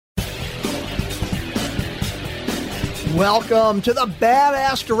Welcome to the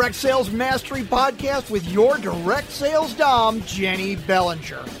Badass Direct Sales Mastery Podcast with your direct sales dom, Jenny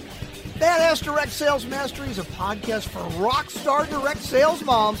Bellinger. Badass Direct Sales Mastery is a podcast for rock star direct sales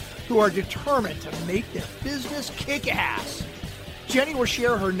moms who are determined to make their business kick ass. Jenny will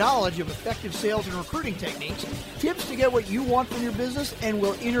share her knowledge of effective sales and recruiting techniques, tips to get what you want from your business, and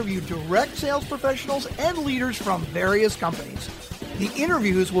will interview direct sales professionals and leaders from various companies. The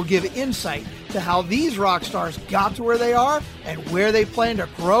interviews will give insight to how these rock stars got to where they are and where they plan to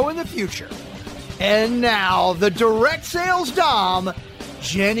grow in the future. And now, the direct sales dom,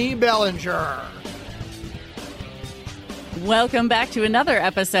 Jenny Bellinger. Welcome back to another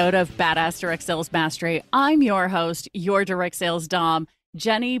episode of Badass Direct Sales Mastery. I'm your host, your direct sales dom,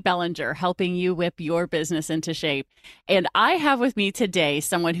 Jenny Bellinger, helping you whip your business into shape. And I have with me today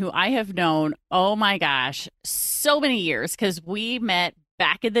someone who I have known, oh my gosh, so many years, because we met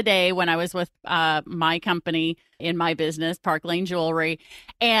back in the day when I was with my company in my business, Park Lane Jewelry.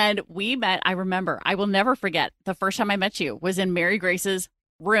 And we met, I remember, I will never forget, the first time I met you was in Mary Grace's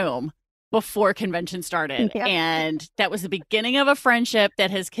room before convention started. Yep. And that was the beginning of a friendship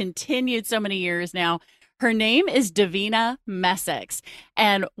that has continued so many years now. Her name is Davina Messics.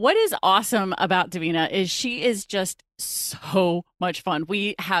 And what is awesome about Davina is she is just so much fun.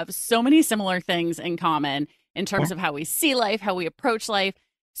 We have so many similar things in common in terms of how we see life, how we approach life.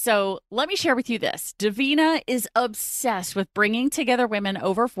 So let me share with you this. Davina is obsessed with bringing together women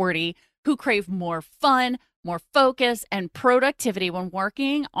over 40 who crave more fun, more focus, and productivity when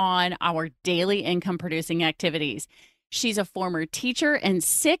working on our daily income producing activities. She's a former teacher and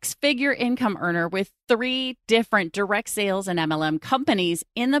six-figure income earner with 3 different direct sales and MLM companies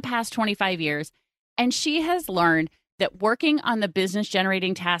in the past 25 years. And she has learned that working on the business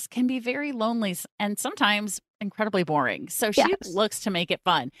generating tasks can be very lonely and sometimes incredibly boring. So she looks to make it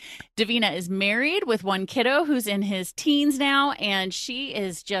fun. Davina is married with 1 kiddo who's in his teens now, and she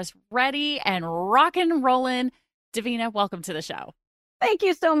is just ready and rockin' and rolling. Davina, welcome to the show. Thank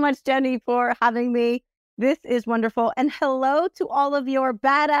you so much, Jenny, for having me. This is wonderful. And hello to all of your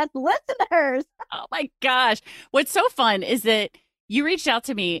badass listeners. Oh my gosh. What's so fun is that you reached out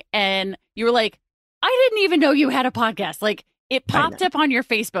to me and you were like, I didn't even know you had a podcast. Like it popped up on your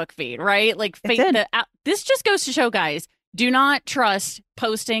Facebook feed, right? Like this just goes to show, guys, do not trust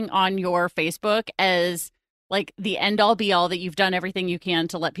posting on your Facebook as like the end all be all that you've done everything you can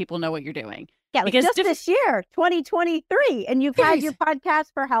to let people know what you're doing. Yeah, like just this year, 2023, and you've had your podcast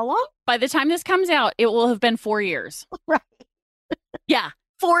for how long? By the time this comes out, it will have been 4 years. Right. Yeah,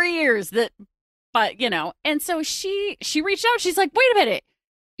 4 years. But you know, and so she reached out. She's like, wait a minute,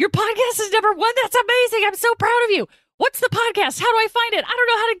 your podcast is number 1. That's amazing. I'm so proud of you. What's the podcast? How do I find it? I don't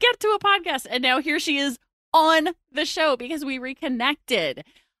know how to get to a podcast. And now here she is on the show because we reconnected.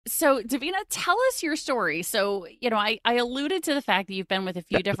 So, Davina, tell us your story. So, you know, I alluded to the fact that you've been with a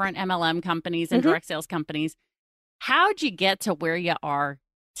few different MLM companies and direct sales companies. How'd you get to where you are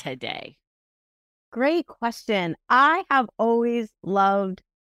today? Great question. I have always loved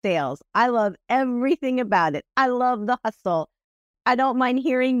sales. I love everything about it. I love the hustle. I don't mind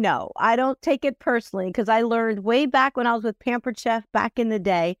hearing no. I don't take it personally because I learned way back when I was with Pampered Chef back in the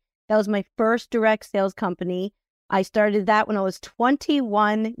day. That was my first direct sales company. I started that when I was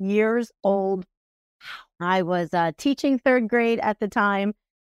 21 years old. I was teaching 3rd grade at the time,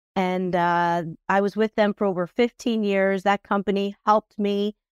 and I was with them for over 15 years. That company helped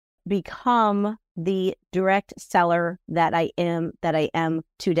me become the direct seller that I am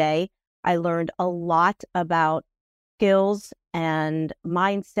today. I learned a lot about skills and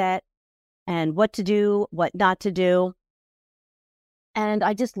mindset and what to do, what not to do. And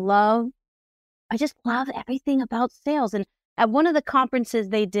I just love everything about sales. And at one of the conferences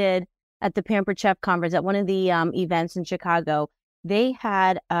they did at the Pampered Chef conference, at one of the events in Chicago, they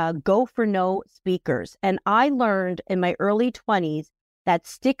had go for no speakers. And I learned in my early 20s that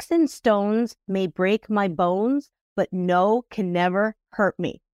sticks and stones may break my bones, but no can never hurt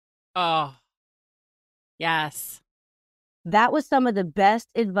me. Oh, yes. That was some of the best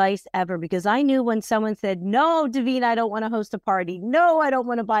advice ever, because I knew when someone said, no, Davina, I don't want to host a party. No, I don't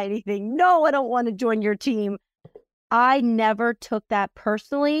want to buy anything. No, I don't want to join your team. I never took that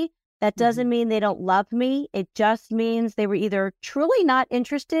personally. That doesn't mean they don't love me. It just means they were either truly not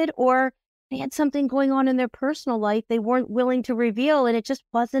interested or they had something going on in their personal life they weren't willing to reveal, and it just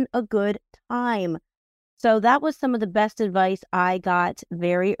wasn't a good time. So that was some of the best advice I got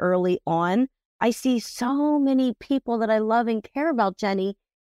very early on. I see so many people that I love and care about, Jenny,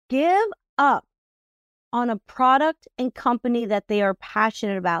 give up on a product and company that they are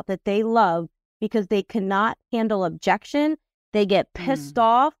passionate about, that they love, because they cannot handle objection They get pissed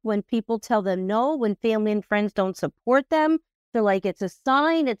off when people tell them no, when family and friends don't support them. They're like, it's a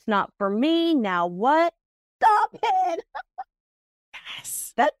sign. It's not for me. Now what? Stop it.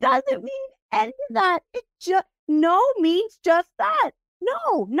 Yes. That doesn't mean any of that. It just, no means just that.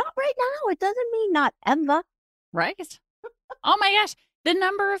 No, not right now. It doesn't mean not ever. Right. Oh my gosh. The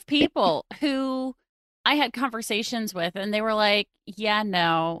number of people who I had conversations with and they were like, yeah,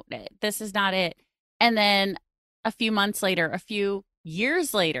 no, this is not it. And then a few months later, a few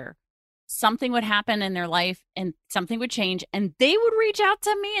years later, something would happen in their life and something would change and they would reach out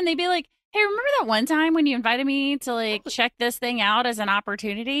to me and they'd be like, hey, remember that one time when you invited me to like check this thing out as an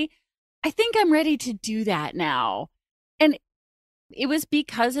opportunity? I think I'm ready to do that now. And it was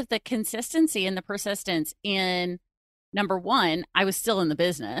because of the consistency and the persistence in number one, I was still in the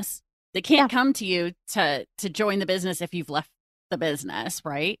business. They can't come to you to join the business if you've left the business,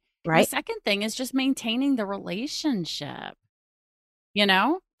 right? Right. The second thing is just maintaining the relationship. You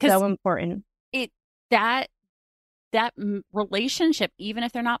know? So important. That relationship, even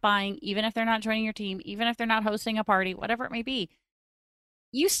if they're not buying, even if they're not joining your team, even if they're not hosting a party, whatever it may be,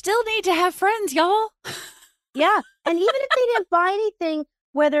 you still need to have friends, y'all. Yeah. And even if they didn't buy anything,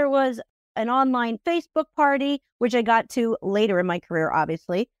 whether it was an online Facebook party, which I got to later in my career,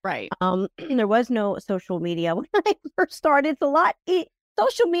 obviously. Right. There was no social media when I first started. It's a lot.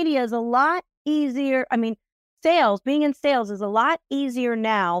 Social media is a lot easier. I mean, being in sales is a lot easier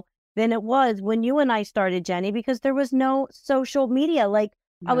now than it was when you and I started, Jenny, because there was no social media. Like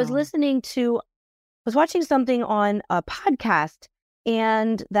I was watching something on a podcast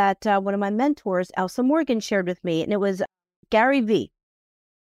and that one of my mentors, Elsa Morgan, shared with me, and it was Gary Vee.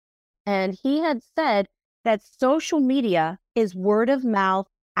 And he had said that social media is word of mouth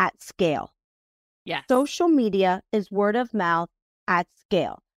at scale. Yeah. Social media is word of mouth at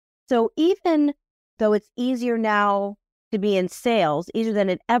scale. So even though it's easier now to be in sales, easier than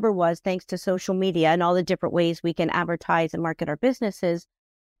it ever was, thanks to social media and all the different ways we can advertise and market our businesses,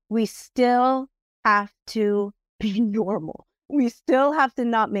 we still have to be normal. We still have to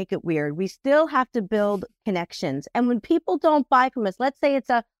not make it weird. We still have to build connections. And when people don't buy from us, let's say it's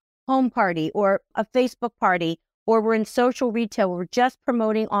a home party or a Facebook party, or we're in social retail, we're just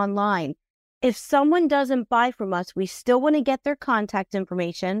promoting online. If someone doesn't buy from us, we still want to get their contact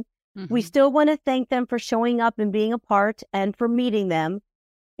information. Mm-hmm. We still want to thank them for showing up and being a part and for meeting them.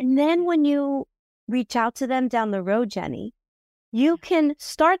 And then when you reach out to them down the road, Jenny, you can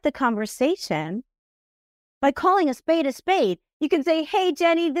start the conversation by calling a spade a spade. You can say, hey,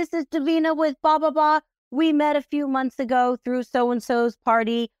 Jenny, this is Davina with blah, blah, blah. We met a few months ago through so-and-so's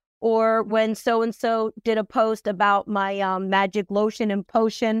party, or when so-and-so did a post about my magic lotion and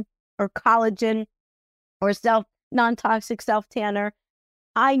potion or collagen or non-toxic self-tanner.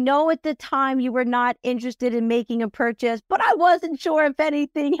 I know at the time you were not interested in making a purchase, but I wasn't sure if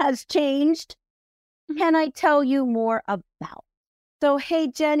anything has changed. Can I tell you more about? So, hey,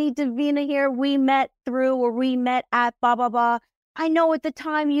 Jenny, Davina here. We met at blah, blah, blah. I know at the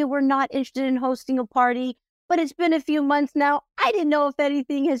time you were not interested in hosting a party, but it's been a few months now. I didn't know if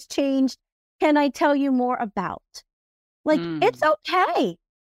anything has changed. Can I tell you more about? It's okay.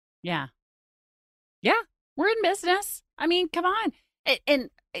 Yeah. Yeah. We're in business. I mean, come on. And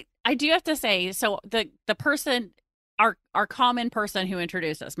I do have to say, so the person, our common person who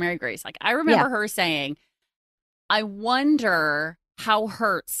introduced us, Mary Grace, like I remember her saying, I wonder how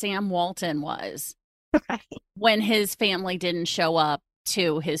hurt Sam Walton was when his family didn't show up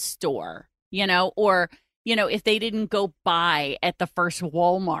to his store, or, if they didn't go buy at the first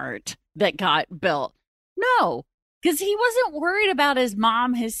Walmart that got built. No, because he wasn't worried about his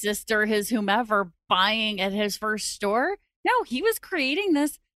mom, his sister, his whomever buying at his first store. No, he was creating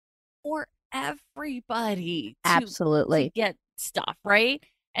this for everybody Absolutely. to get stuff, right?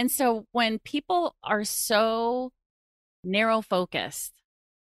 And so when people are so narrow focused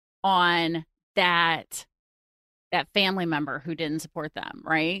on that family member who didn't support them,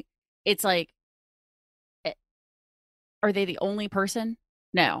 right? It's like, are they the only person?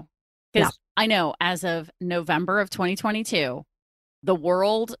 No. Because I know as of November of 2022, the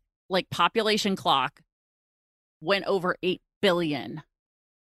world population clock went over 8 billion.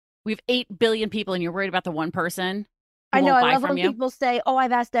 We have 8 billion people and you're worried about the one person who I know. won't buy I love from when you? People say, oh,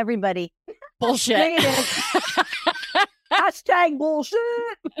 I've asked everybody. Bullshit. Hashtag bullshit.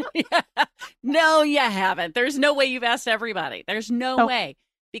 Yeah. No, you haven't. There's no way you've asked everybody. There's no way,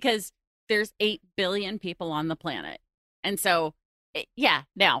 because there's 8 billion people on the planet. And so, yeah.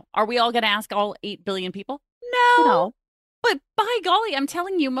 Now, are we all going to ask all 8 billion people? No. But by golly, I'm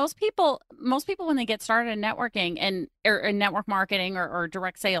telling you, most people when they get started in networking or in network marketing or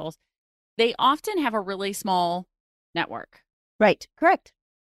direct sales, they often have a really small network. Right. Correct.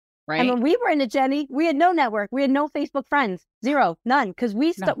 right? And when we were in it, Jenny, we had no network. We had no Facebook friends. Zero. None. Because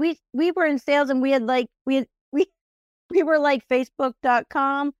we were in sales and we were like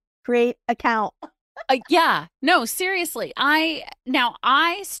Facebook.com, create account. Yeah, no, seriously. I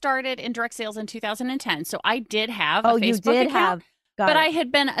started in direct sales in 2010, so I did have a Facebook account, but I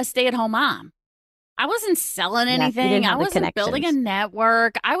had been a stay-at-home mom. I wasn't selling anything. I wasn't building a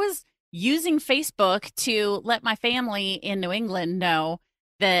network. I was using Facebook to let my family in New England know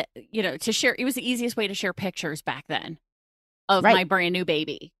that, to share. It was the easiest way to share pictures back then of my brand new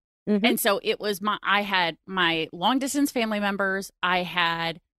baby. Mm-hmm. And so I had my long distance family members. I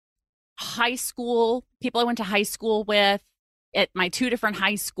had high school people I went to high school with at my 2 different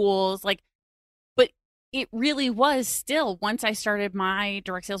high schools. But it really was still, once I started my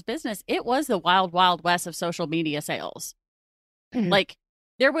direct sales business, it was the wild, wild west of social media sales. Mm-hmm.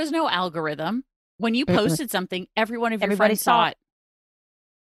 There was no algorithm. When you posted something, every one of your friends saw it.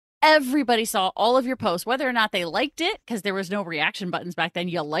 Everybody saw all of your posts, whether or not they liked it, because there was no reaction buttons back then.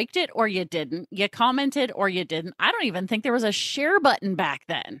 You liked it or you didn't. You commented or you didn't. I don't even think there was a share button back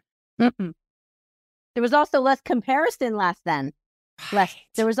then. Mm-mm. There was also less comparison then. Right.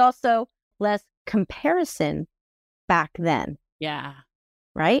 There was also less comparison back then. Yeah.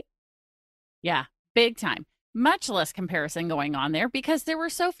 Right? Yeah. Big time. Much less comparison going on there because there were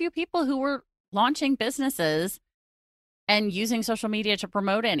so few people who were launching businesses and using social media to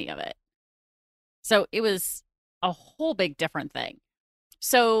promote any of it. So it was a whole big different thing.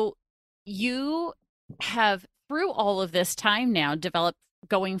 So you have, through all of this time now, developed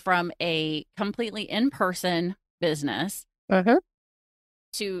going from a completely in-person business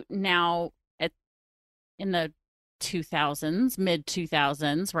to now in the 2000s, mid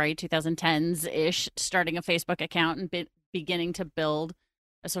 2000s, right? 2010s-ish, starting a Facebook account and beginning to build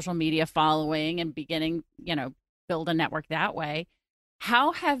a social media following and beginning, build a network that way.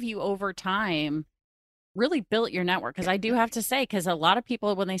 How have you over time really built your network? Because I do have to say, because a lot of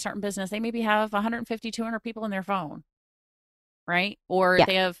people, when they start in business, they maybe have 150, 200 people in their phone, right? Or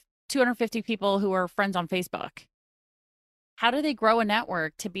they have 250 people who are friends on Facebook. How do they grow a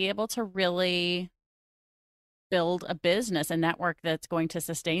network to be able to really build a business, a network that's going to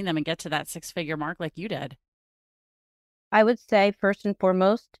sustain them and get to that 6-figure mark like you did? I would say first and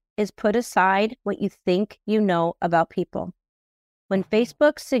foremost is put aside what you think you know about people. When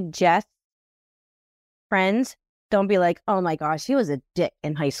Facebook suggests friends, don't be like, oh my gosh, he was a dick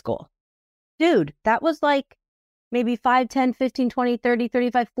in high school. Dude, that was like maybe 5, 10, 15, 20, 30,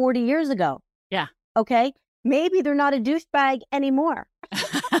 35, 40 years ago. Yeah. Okay? Maybe they're not a douchebag anymore.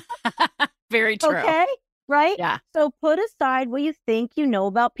 Very true. Okay? Right? Yeah. So put aside what you think you know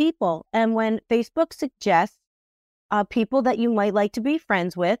about people. And when Facebook suggests people that you might like to be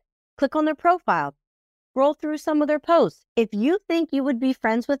friends with, click on their profile, scroll through some of their posts. If you think you would be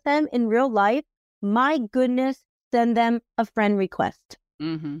friends with them in real life, my goodness, send them a friend request.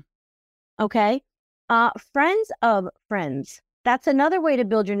 Mm-hmm. Okay? Friends of friends. That's another way to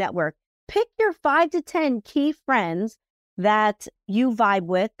build your network. Pick your 5 to 10 key friends that you vibe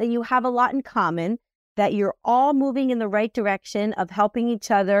with, that you have a lot in common, that you're all moving in the right direction of helping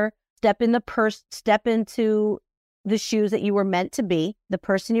each other step into the shoes that you were meant to be, the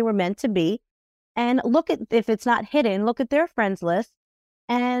person you were meant to be. And look at, if it's not hidden, look at their friends list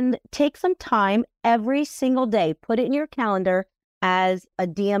and take some time every single day. Put it in your calendar as a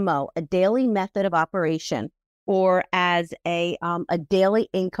DMO, a daily method of operation, or as a daily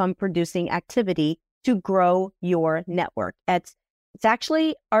income producing activity to grow your network. It's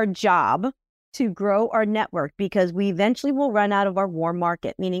actually our job to grow our network because we eventually will run out of our warm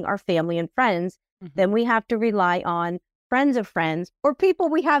market, meaning our family and friends. Mm-hmm. Then we have to rely on friends of friends or people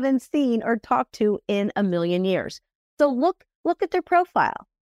we haven't seen or talked to in a million years. So look at their profile.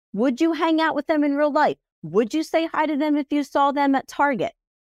 Would you hang out with them in real life? Would you say hi to them if you saw them at Target?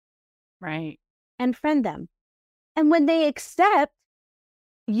 Right. And friend them. And when they accept,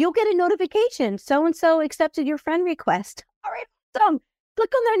 you'll get a notification. So-and-so accepted your friend request. All right, awesome.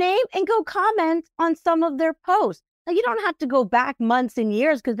 Click on their name and go comment on some of their posts. Now, you don't have to go back months and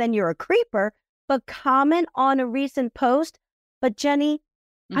years because then you're a creeper, but comment on a recent post. But Jenny,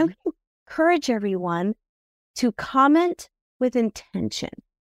 I would encourage everyone to comment with intention.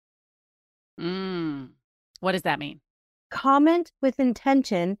 What does that mean? Comment with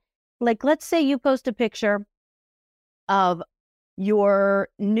intention. Like, let's say you post a picture of your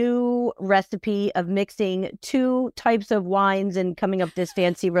new recipe of mixing 2 types of wines and coming up with this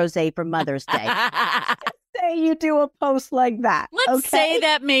fancy rosé for Mother's Day. Say you do a post like that. Let's say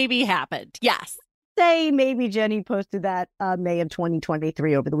that maybe happened. Yes. Say maybe Jenny posted that May of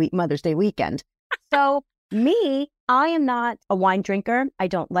 2023 over the Mother's Day weekend. So Me, I am not a wine drinker. I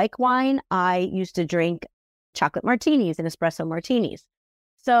don't like wine. I used to drink chocolate martinis and espresso martinis.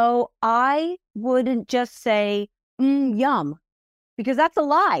 So I wouldn't just say, yum, because that's a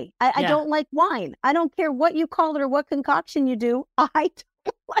lie. I don't like wine. I don't care what you call it or what concoction you do. I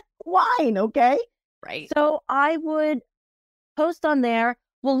don't like wine, okay? Right. So I would post on there,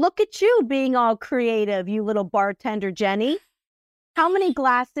 well, look at you being all creative, you little bartender, Jenny. How many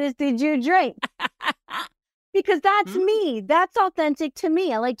glasses did you drink? Because that's me. That's authentic to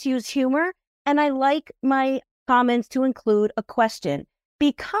me. I like to use humor, and I like my comments to include a question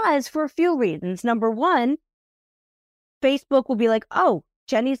because for a few reasons. Number one, Facebook will be like, oh,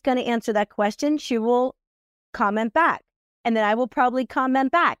 Jenny's going to answer that question. She will comment back. And then I will probably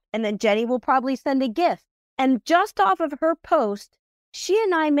comment back. And then Jenny will probably send a GIF. And just off of her post, she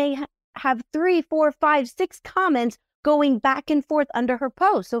and I may have 3, 4, 5, 6 comments going back and forth under her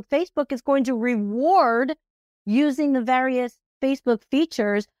post. So Facebook is going to reward using the various Facebook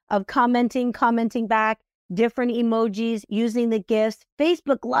features of commenting back, different emojis, using the GIFs.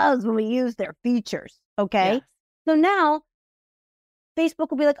 Facebook loves when we use their features, okay? Yes. So now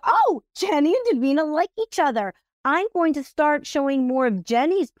Facebook will be like, oh, Jenny and Davina like each other. I'm going to start showing more of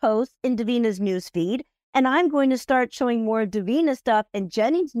Jenny's posts in Davina's newsfeed, and I'm going to start showing more of Davina's stuff in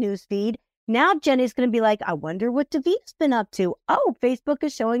Jenny's newsfeed. Now Jenny's going to be like, I wonder what Davina's been up to. Oh, Facebook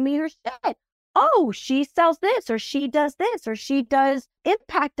is showing me her shit. Oh, she sells this, or she does this, or she does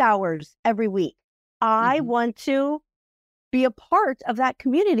impact hours every week. I want to be a part of that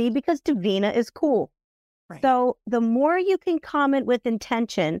community because Davina is cool. Right. So the more you can comment with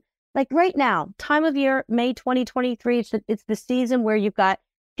intention, like right now, time of year, May 2023, it's the season where you've got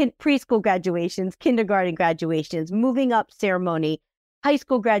preschool graduations, kindergarten graduations, moving up ceremony, high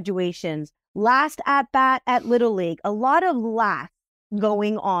school graduations, last at bat at Little League, a lot of laughs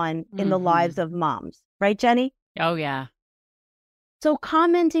going on in the lives of moms. Right, Jenny? Oh, yeah. So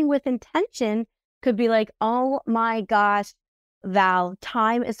commenting with intention could be like, oh my gosh, Val,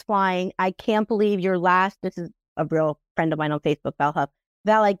 time is flying. I can't believe this is a real friend of mine on Facebook, Val Huff.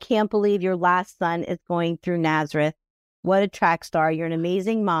 Val, I can't believe your last son is going through Nazareth. What a track star. You're an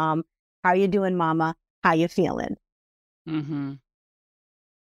amazing mom. How you doing, mama? How you feeling?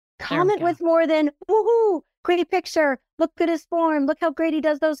 Comment with more than, woohoo, great picture. Look at his form. Look how great he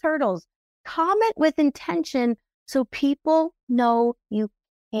does those hurdles. Comment with intention so people know you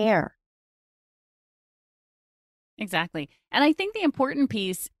care. Exactly. And I think the important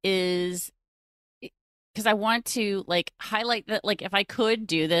piece is because I want to highlight that, if I could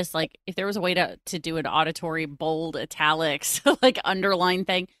do this, if there was a way to do an auditory, bold, italics, underline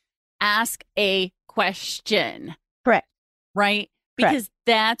thing, ask a question. Correct. Right? Because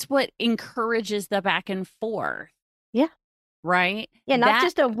that's what encourages the back and forth. Yeah. Right? Yeah, not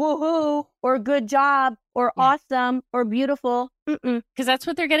just a woohoo or good job or awesome or beautiful. Because that's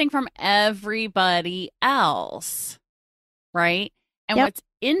what they're getting from everybody else. Right? And what's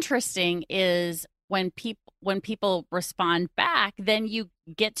interesting is when people respond back, then you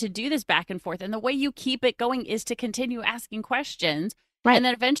get to do this back and forth. And the way you keep it going is to continue asking questions. Right. And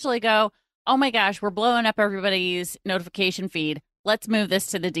then eventually go, oh my gosh, we're blowing up everybody's notification feed. Let's move this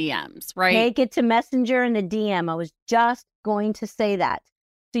to the DMs, right? Take it to Messenger and the DM. I was just going to say that.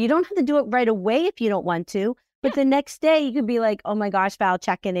 So you don't have to do it right away if you don't want to. But the next day you could be like, oh my gosh, Val,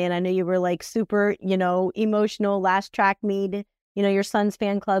 checking in. I know you were super, emotional last track meet. Your son's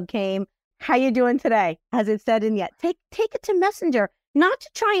fan club came. How you doing today? Has it said in yet? Take it to Messenger, not to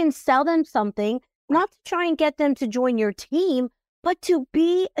try and sell them something, not to try and get them to join your team, but to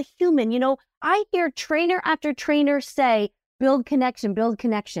be a human. I hear trainer after trainer say, build connection, build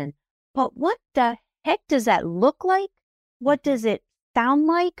connection. But what the heck does that look like? What does it sound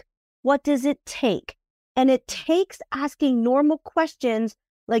like? What does it take? And it takes asking normal questions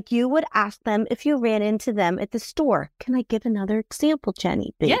like you would ask them if you ran into them at the store. Can I give another example,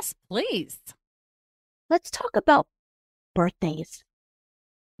 Jenny? Yes, please. Let's talk about birthdays.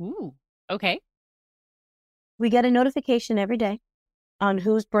 Ooh, okay. We get a notification every day on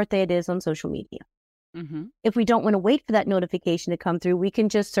whose birthday it is on social media. If we don't want to wait for that notification to come through, we can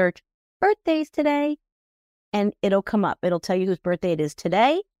just search birthdays today and it'll come up. It'll tell you whose birthday it is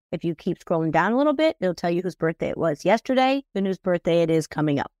today. If you keep scrolling down a little bit, it'll tell you whose birthday it was yesterday and whose birthday it is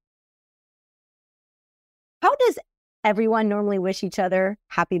coming up. How does everyone normally wish each other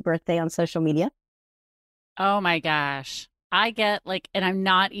happy birthday on social media? Oh my gosh. I get and I'm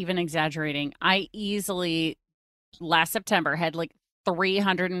not even exaggerating. I easily last September had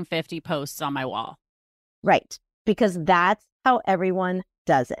 350 posts on my wall. Right. Because that's how everyone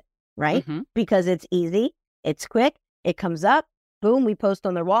does it. Right. Because it's easy. It's quick. It comes up. boom, we post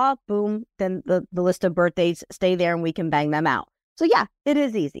on their wall, boom, then the list of birthdays stay there and we can bang them out. So yeah, it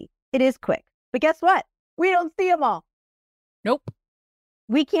is easy. It is quick. But guess what? We don't see them all. Nope.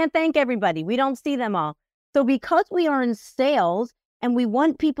 We can't thank everybody. We don't see them all. So because we are in sales and we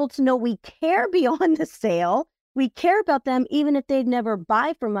want people to know we care beyond the sale, we care about them even if they'd never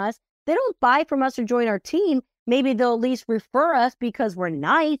buy from us. They don't buy from us or join our team. Maybe they'll at least refer us because we're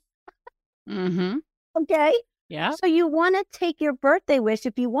nice. Mm-hmm. Okay? Yeah. So you want to take your birthday wish.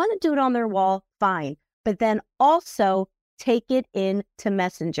 If you want to do it on their wall, fine. But then also take it into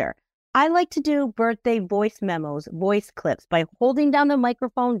Messenger. I like to do birthday voice memos, voice clips by holding down the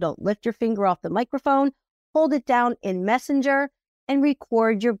microphone. Don't lift your finger off the microphone. Hold it down in Messenger and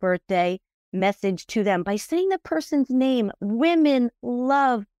record your birthday message to them by saying the person's name. Women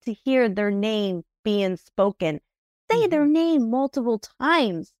love to hear their name being spoken. Say their name multiple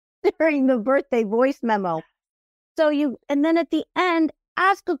times during the birthday voice memo. And then at the end,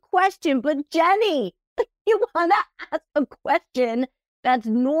 ask a question. But Jenny, you want to ask a question that's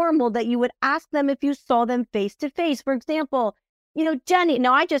normal that you would ask them if you saw them face to face. For example, Jenny,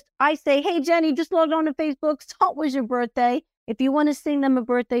 I say, hey, Jenny, just logged on to Facebook. So it was your birthday. If you want to sing them a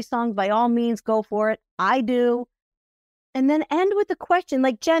birthday song, by all means, go for it. I do. And then end with a question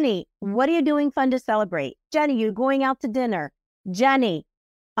like, Jenny, what are you doing fun to celebrate? Jenny, you going out to dinner? Jenny,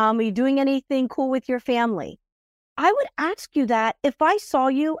 are you doing anything cool with your family? I would ask you that if I saw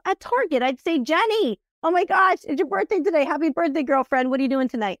you at Target. I'd say, Jenny, oh my gosh, it's your birthday today. Happy birthday, girlfriend. What are you doing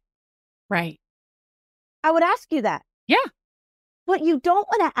tonight? Right. I would ask you that. Yeah. What you don't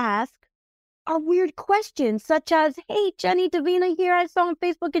want to ask are weird questions such as, hey, Jenny, Davina here. I saw on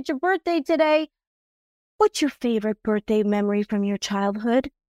Facebook it's your birthday today. What's your favorite birthday memory from your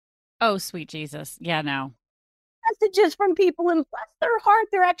childhood? Oh, sweet Jesus. Yeah, no. Messages from people, and bless their heart,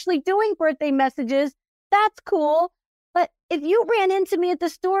 they're actually doing birthday messages. That's cool. But if you ran into me at the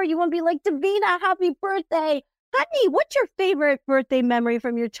store, you won't be like, Davina, happy birthday. Honey, what's your favorite birthday memory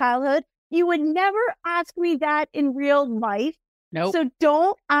from your childhood? You would never ask me that in real life. Nope. So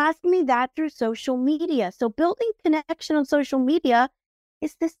don't ask me that through social media. So building connection on social media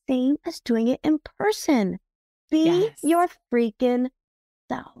is the same as doing it in person. Be your freaking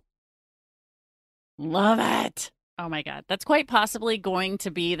self. Love it. Oh my God. That's quite possibly going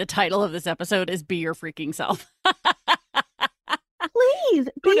to be the title of this episode is Be Your Freaking Self. Please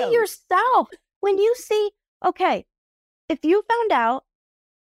be yourself. When you see, okay, if you found out,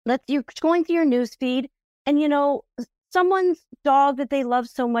 you're going through your news feed and someone's dog that they love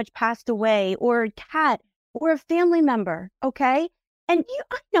so much passed away, or a cat, or a family member, okay? And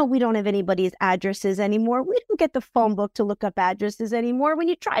I know we don't have anybody's addresses anymore. We don't get the phone book to look up addresses anymore. When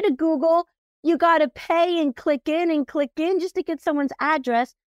you try to Google, you got to pay and click in just to get someone's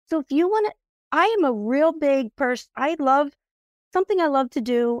address. So if you want to, I am a real big person. Something I love to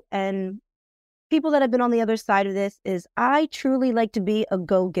do, and people that have been on the other side of this, is I truly like to be a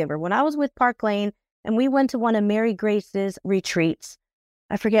go-giver. When I was with Park Lane and we went to one of Mary Grace's retreats,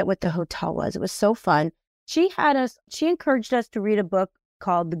 I forget what the hotel was. It was so fun. She encouraged us to read a book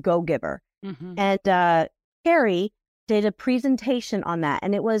called The Go-Giver. Mm-hmm. And Carrie did a presentation on that,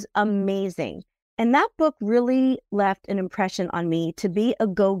 and it was amazing. And that book really left an impression on me to be a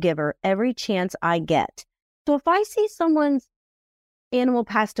go-giver every chance I get. So if I see someone's animal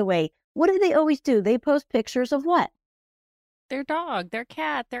passed away, what do they always do? They post pictures of what? Their dog, their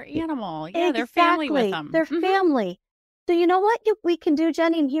cat, their animal. Yeah, exactly. Their family with them. Their family. So you know what we can do,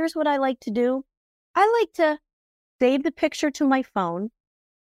 Jenny? And here's what I like to do. I like to save the picture to my phone,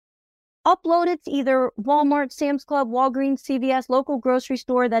 upload it to either Walmart, Sam's Club, Walgreens, CVS, local grocery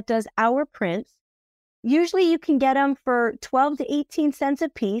store that does our prints. Usually you can get them for 12 to 18 cents a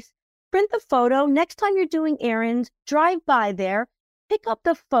piece. Print the photo. Next time you're doing errands, drive by there, pick up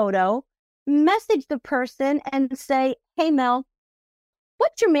the photo, message the person and say, hey, Mel,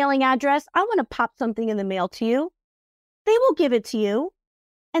 what's your mailing address? I want to pop something in the mail to you. They will give it to you.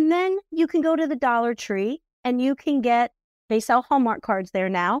 And then you can go to the Dollar Tree and they sell Hallmark cards there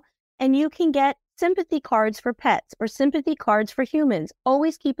now, and you can get sympathy cards for pets or sympathy cards for humans.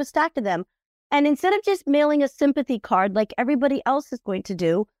 Always keep a stack of them. And instead of just mailing a sympathy card like everybody else is going to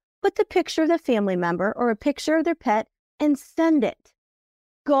do, put the picture of the family member or a picture of their pet and send it.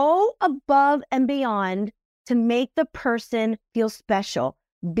 Go above and beyond to make the person feel special.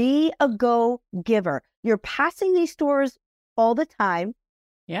 Be a go-giver. You're passing these stores all the time.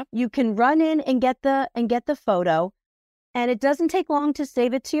 Yep. You can run in and get the photo, and it doesn't take long to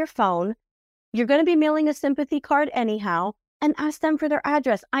save it to your phone. You're going to be mailing a sympathy card anyhow, and ask them for their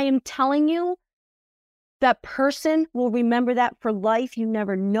address. I am telling you, that person will remember that for life. You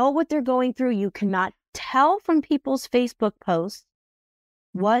never know what they're going through. You cannot tell from people's Facebook posts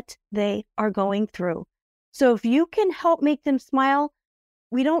what they are going through. So if you can help make them smile,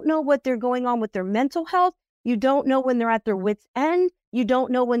 we don't know what they're going on with their mental health. You don't know when they're at their wit's end. You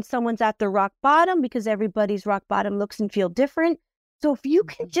don't know when someone's at their rock bottom, because everybody's rock bottom looks and feel different. So if you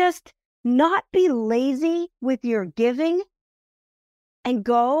can just not be lazy with your giving and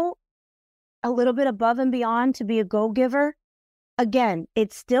go a little bit above and beyond to be a go-giver, again,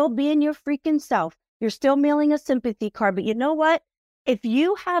 it's still being your freaking self. You're still mailing a sympathy card, but you know what? If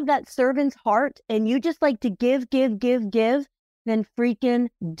you have that servant's heart and you just like to give, then freaking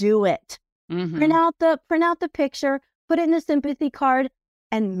do it. Mm-hmm. Print out the picture, put it in the sympathy card,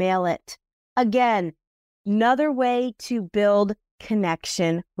 and mail it. Again, another way to build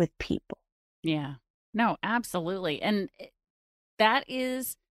connection with people. Yeah. No, absolutely. And that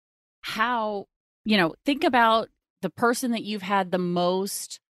is how, think about the person that you've had the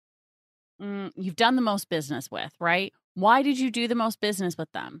most, you've done the most business with, right? Why did you do the most business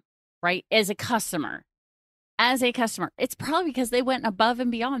with them, right? As a customer, it's probably because they went above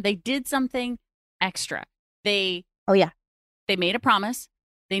and beyond. They did something extra. They made a promise.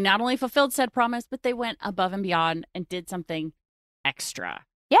 They not only fulfilled said promise, but they went above and beyond and did something extra.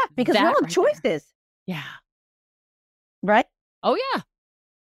 Yeah, because we all have choices. There. Yeah. Right? Oh, yeah.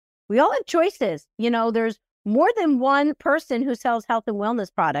 We all have choices. There's more than one person who sells health and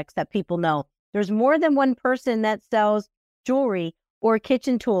wellness products that people know. There's more than one person that sells jewelry or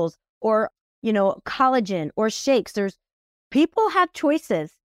kitchen tools or, collagen or shakes. People have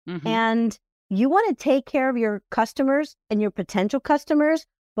choices. Mm-hmm. And you want to take care of your customers and your potential customers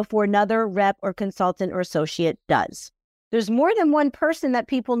before another rep or consultant or associate does. There's more than one person that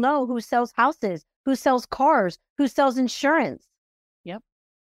people know who sells houses, who sells cars, who sells insurance. Yep.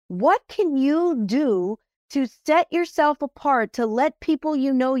 What can you do to set yourself apart, to let people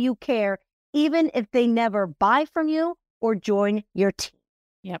you care, even if they never buy from you or join your team?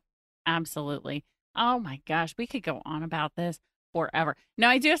 Yep, absolutely. Oh my gosh, we could go on about this forever. Now,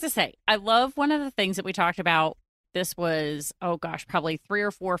 I do have to say, I love one of the things that we talked about. This was, probably 3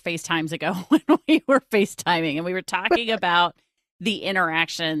 or 4 FaceTimes ago when we were FaceTiming, and we were talking about the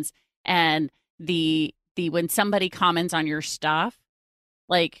interactions and the when somebody comments on your stuff,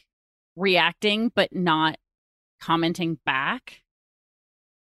 like reacting but not commenting back.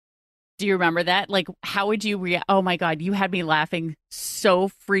 Do you remember that? Like, how would you react? Oh my God, you had me laughing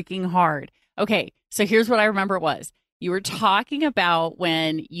so freaking hard. Okay, so here's what I remember it was. You were talking about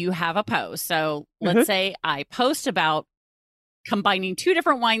when you have a post. So let's say I post about combining 2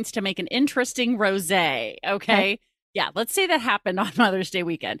 different wines to make an interesting rosé. Okay. Yeah. Let's say that happened on Mother's Day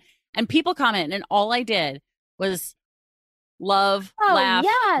weekend, and people comment, and all I did was love, laugh,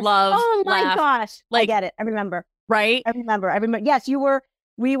 yes. love. Oh my laugh. gosh. Like, I get it. I remember. Right. I remember. Yes,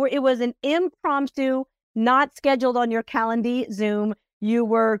 it was an impromptu, not scheduled on your calendar Zoom. You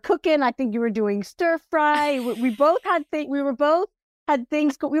were cooking. I think you were doing stir fry. We both had things. We were both had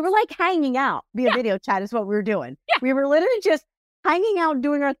things. We were like hanging out via video chat is what we were doing. Yeah. We were literally just hanging out,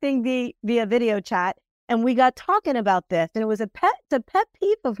 doing our thing via video chat. And we got talking about this, and it's a pet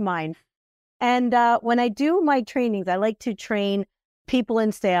peeve of mine. And when I do my trainings, I like to train people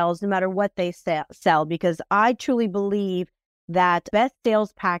in sales, no matter what they sell, because I truly believe that best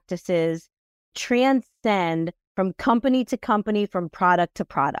sales practices transcend from company to company, from product to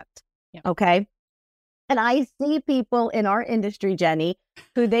product. Yep. Okay. And I see people in our industry, Jenny,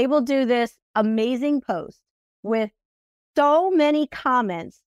 who they will do this amazing post with so many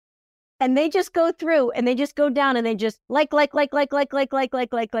comments, and they just go through and they just go down and they just like all the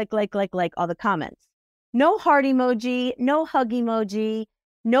comments. No heart emoji, no hug emoji,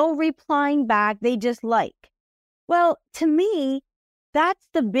 no replying back. They just like. Well, to me, that's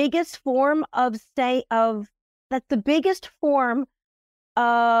the biggest form of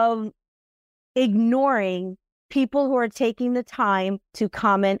ignoring people who are taking the time to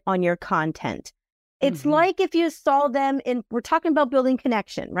comment on your content. It's like if you saw them we're talking about building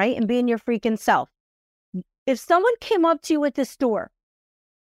connection, right? And being your freaking self. If someone came up to you at the store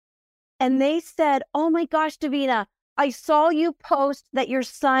and they said, "Oh my gosh, Davina, I saw you post that your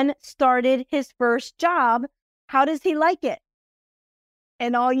son started his first job. How does he like it?"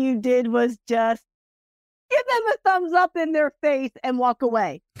 And all you did was just give them a thumbs up in their face and walk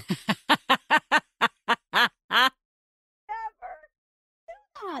away. Never do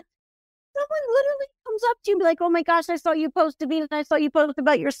that. Someone literally comes up to you and be like, "Oh my gosh, I saw you post, Davina, and I saw you post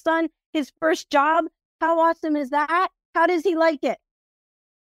about your son, his first job. How awesome is that? How does he like it?"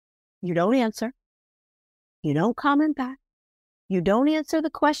 You don't answer. You don't comment back. You don't answer the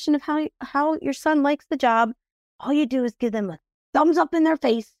question of how your son likes the job. All you do is give them a thumbs up in their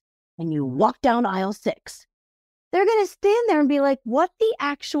face, and you walk down aisle 6. they're going to stand there and be like, what the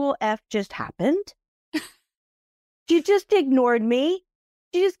actual F just happened? She just ignored me.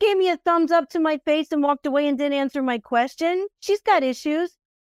 She just gave me a thumbs up to my face and walked away and didn't answer my question. She's got issues.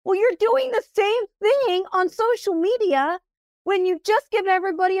 Well, you're doing the same thing on social media when you just give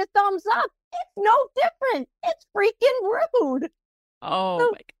everybody a thumbs up. It's no different. It's freaking rude. Oh, So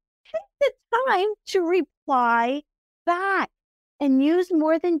my God. take the time to reply back and use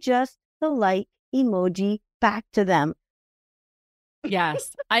more than just the like emoji back to them.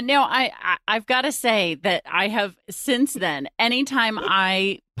 Yes, I know. I've got to say that I have since then, anytime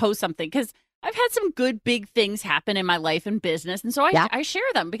I post something, because I've had some good big things happen in my life and business. And so I share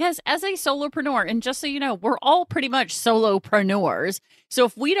them because as a solopreneur, and just so you know, we're all pretty much solopreneurs. So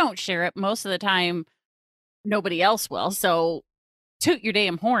if we don't share it, most of the time, nobody else will. So toot your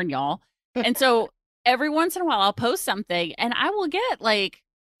damn horn, y'all. And so every once in a while, I'll post something and I will get like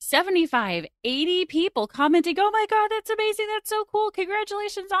 75, 80 people commenting, oh my God, that's amazing. That's so cool.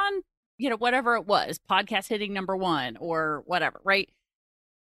 Congratulations on, whatever it was, podcast hitting #1 or whatever. Right.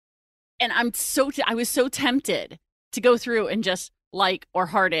 And I was so tempted to go through and just like or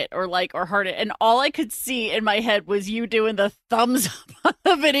heart it. And all I could see in my head was you doing the thumbs up on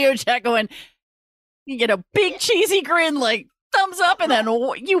the video chat going, big cheesy grin, like thumbs up. And then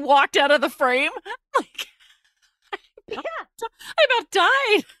you walked out of the frame. Like, I about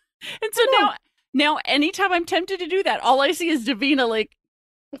died. And so now anytime I'm tempted to do that, all I see is Davina like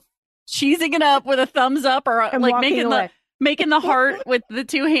cheesing it up with a thumbs up or like making the heart with the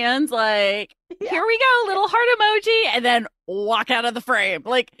two hands, like, here we go, little heart emoji, and then walk out of the frame.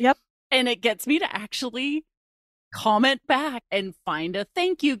 Like, yep. And it gets me to actually comment back and find a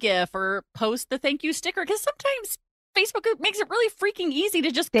thank you GIF or post the thank you sticker. Because sometimes Facebook makes it really freaking easy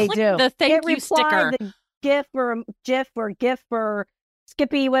to just click the thank you sticker. The GIF or GIF or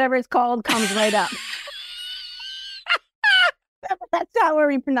Skippy, whatever it's called, comes right up. That's how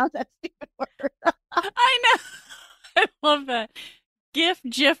we pronounce that stupid word. I know. I love that.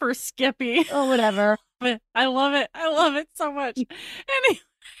 GIF, or Skippy. Oh, whatever. But I love it. I love it so much.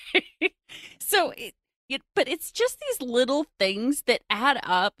 Anyway, so but it's just these little things that add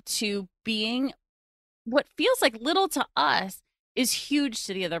up to being what feels like little to us is huge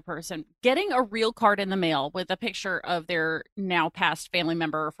to the other person. Getting a real card in the mail with a picture of their now past family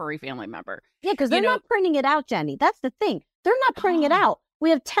member or furry family member. Yeah, because they're not printing it out, Jenny. That's the thing. They're not printing it out. We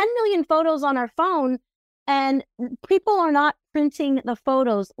have 10 million photos on our phone, and people are not printing the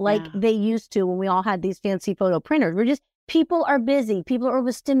photos like they used to when we all had these fancy photo printers. People are busy. People are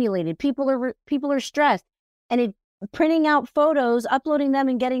overstimulated. People are stressed. And printing out photos, uploading them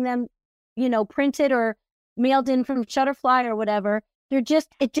and getting them, printed or mailed in from Shutterfly or whatever, it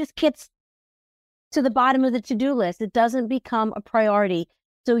just gets to the bottom of the to-do list. It doesn't become a priority.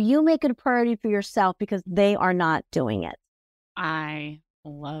 So you make it a priority for yourself because they are not doing it. I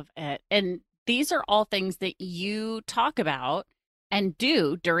love it. And these are all things that you talk about and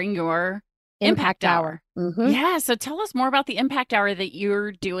do during your Impact Hour. Mm-hmm. Yeah. So tell us more about the Impact Hour that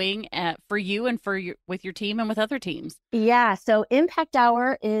you're doing for you and with your team and with other teams. Yeah. So Impact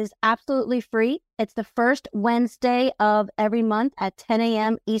Hour is absolutely free. It's the first Wednesday of every month at 10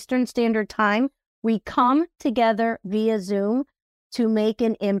 a.m. Eastern Standard Time. We come together via Zoom to make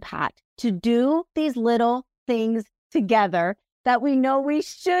an impact, to do these little things together that we know we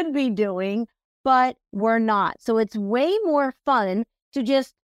should be doing, but we're not. So it's way more fun to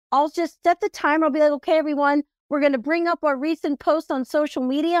I'll just set the timer. I'll be like, okay, everyone, we're going to bring up our recent post on social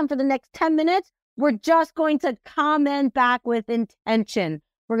media. And for the next 10 minutes, we're just going to comment back with intention.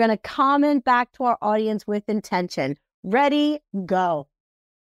 We're going to comment back to our audience with intention. Ready, go.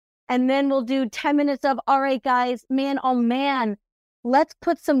 And then we'll do 10 minutes of, all right, guys, man, oh man, let's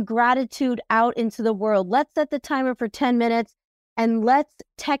put some gratitude out into the world. Let's set the timer for 10 minutes and let's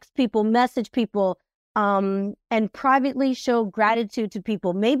text people, message people, and privately show gratitude to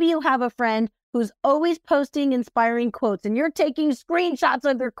people. Maybe you have a friend who's always posting inspiring quotes and you're taking screenshots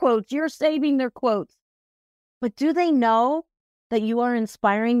of their quotes. You're saving their quotes. But do they know that you are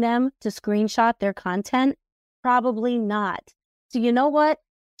inspiring them to screenshot their content? Probably not. So you know what?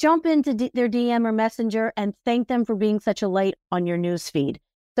 Jump into their DM or Messenger and thank them for being such a light on your newsfeed.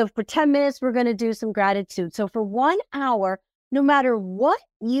 So for 10 minutes, we're going to do some gratitude. So for 1 hour, no matter what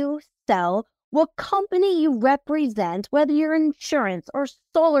you sell, what company you represent, whether you're insurance or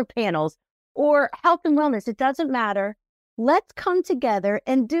solar panels or health and wellness, it doesn't matter. Let's come together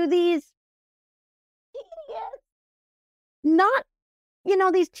and do these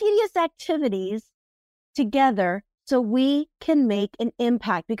these tedious activities together so we can make an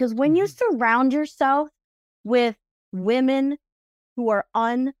impact. Because when you surround yourself with women who are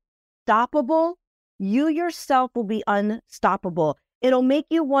unstoppable, you yourself will be unstoppable. It'll make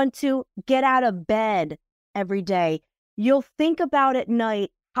you want to get out of bed every day. You'll think about at night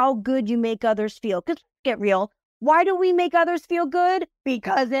how good you make others feel. Because get real, why do we make others feel good?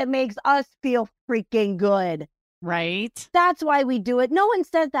 Because it makes us feel freaking good. Right. That's why we do it. No one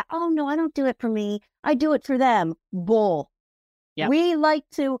says that, oh, no, I don't do it for me. I do it for them. Bull. Yep. We like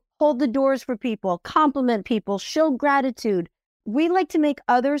to hold the doors for people, compliment people, show gratitude. We like to make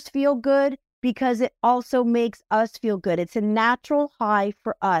others feel good because it also makes us feel good. It's a natural high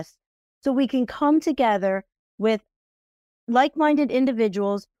for us. So we can come together with like-minded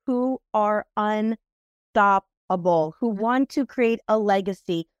individuals who are unstoppable, who want to create a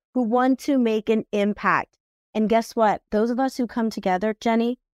legacy, who want to make an impact. And guess what? Those of us who come together,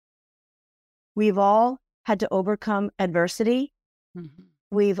 Jenny, we've all had to overcome adversity. Mm-hmm.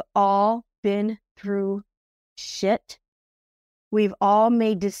 We've all been through shit. We've all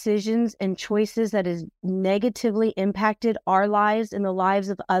made decisions and choices that has negatively impacted our lives and the lives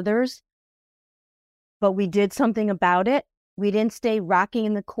of others. But we did something about it. We didn't stay rocking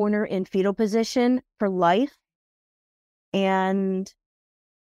in the corner in fetal position for life. And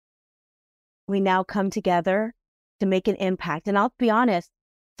we now come together to make an impact. And I'll be honest,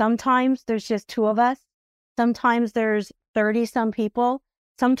 sometimes there's just two of us. Sometimes there's 30 some people.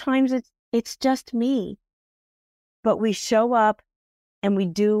 Sometimes it's just me. But we show up and we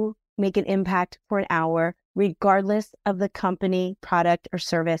do make an impact for an hour, regardless of the company, product, or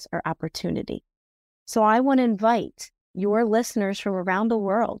service or opportunity. So I want to invite your listeners from around the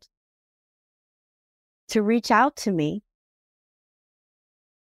world to reach out to me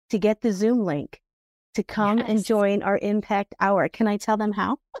to get the Zoom link to come and join our Impact Hour. Can I tell them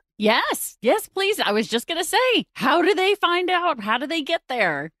how? Yes, please. I was just going to say, how do they find out? How do they get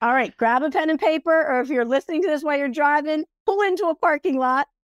there? All right, grab a pen and paper, or if you're listening to this while you're driving, pull into a parking lot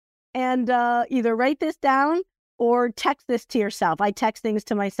and either write this down or text this to yourself. I text things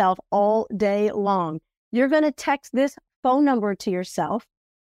to myself all day long. You're going to text this phone number to yourself.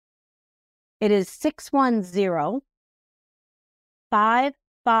 It is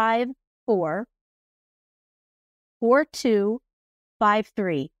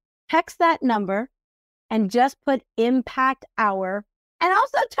 610-554-4253. Text that number and just put Impact Hour. And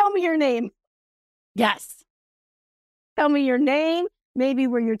also tell me your name. Yes. Tell me your name, maybe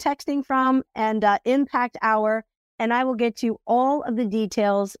where you're texting from, and Impact Hour. And I will get you all of the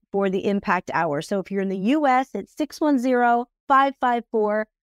details for the Impact Hour. So if you're in the U.S., it's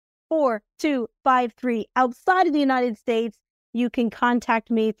 610-554-4253. Outside of the United States, you can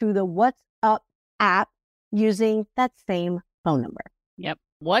contact me through the WhatsApp app using that same phone number. Yep.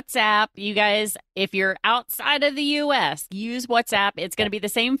 WhatsApp, you guys, if you're outside of the U.S., use WhatsApp. It's going to be the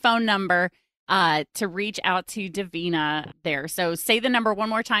same phone number to reach out to Davina there. So say the number one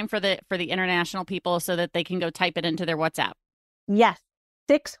more time for the international people so that they can go type it into their WhatsApp. Yes,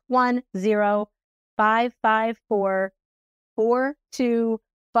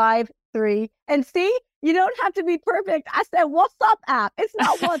 610-554-4253. And see, you don't have to be perfect. I said WhatsApp app. It's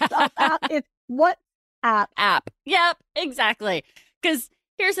not WhatsApp app. It's WhatsApp app. Yep, exactly. Because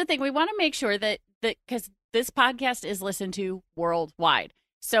here's the thing. We want to make sure that because this podcast is listened to worldwide.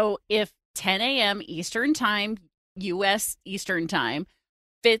 So if 10 a.m. Eastern time, U.S. Eastern time,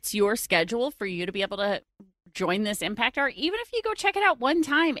 fits your schedule for you to be able to join this Impact Hour, even if you go check it out one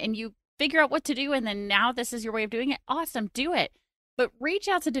time and you figure out what to do, and then now this is your way of doing it, awesome, do it. But reach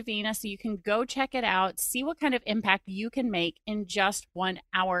out to Davina so you can go check it out, see what kind of impact you can make in just 1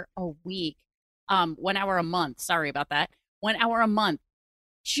 hour a week. 1 hour a month. Sorry about that. 1 hour a month.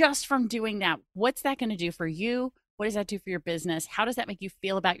 Just from doing that, what's that going to do for you? What does that do for your business? How does that make you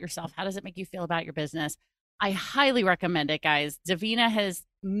feel about yourself? How does it make you feel about your business? I highly recommend it, guys. Davina has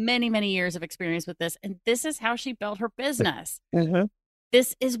many, many years of experience with this, and this is how she built her business. Mm-hmm.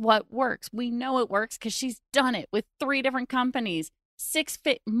 This is what works. We know it works because she's done it with 3 different companies,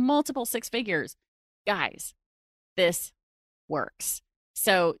 multiple 6 figures. Guys, this works.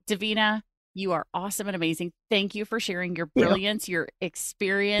 So, Davina, you are awesome and amazing. Thank you for sharing your brilliance, your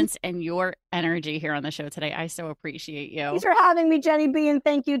experience, and your energy here on the show today. I so appreciate you. Thanks for having me, Jenny B. And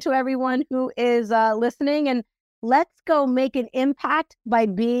thank you to everyone who is listening. And let's go make an impact by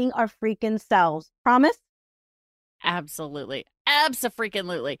being our freaking selves. Promise? Absolutely.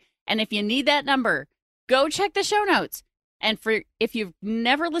 Abso-freaking-lutely. And if you need that number, go check the show notes. And if you've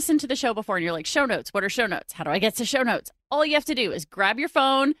never listened to the show before and you're like, show notes, what are show notes? How do I get to show notes? All you have to do is grab your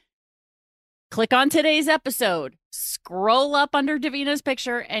phone, click on today's episode, scroll up under Davina's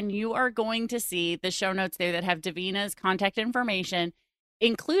picture, and you are going to see the show notes there that have Davina's contact information,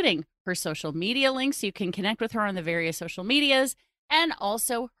 including her social media links. You can connect with her on the various social medias, and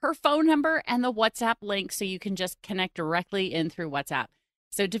also her phone number and the WhatsApp link so you can just connect directly in through WhatsApp.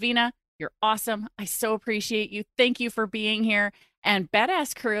 So Davina, you're awesome. I so appreciate you. Thank you for being here. And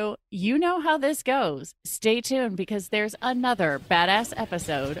Badass Crew, you know how this goes. Stay tuned because there's another badass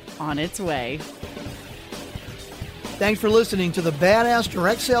episode on its way. Thanks for listening to the Badass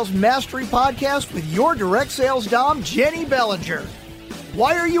Direct Sales Mastery Podcast with your direct sales dom, Jenny Bellinger.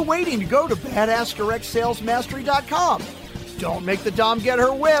 Why are you waiting to go to badassdirectsalesmastery.com? Don't make the dom get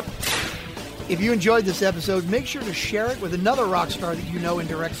her whip. If you enjoyed this episode, make sure to share it with another rock star that you know in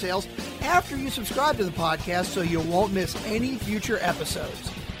direct sales after you subscribe to the podcast so you won't miss any future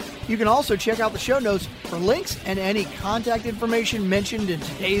episodes. You can also check out the show notes for links and any contact information mentioned in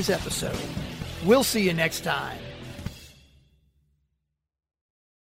today's episode. We'll see you next time.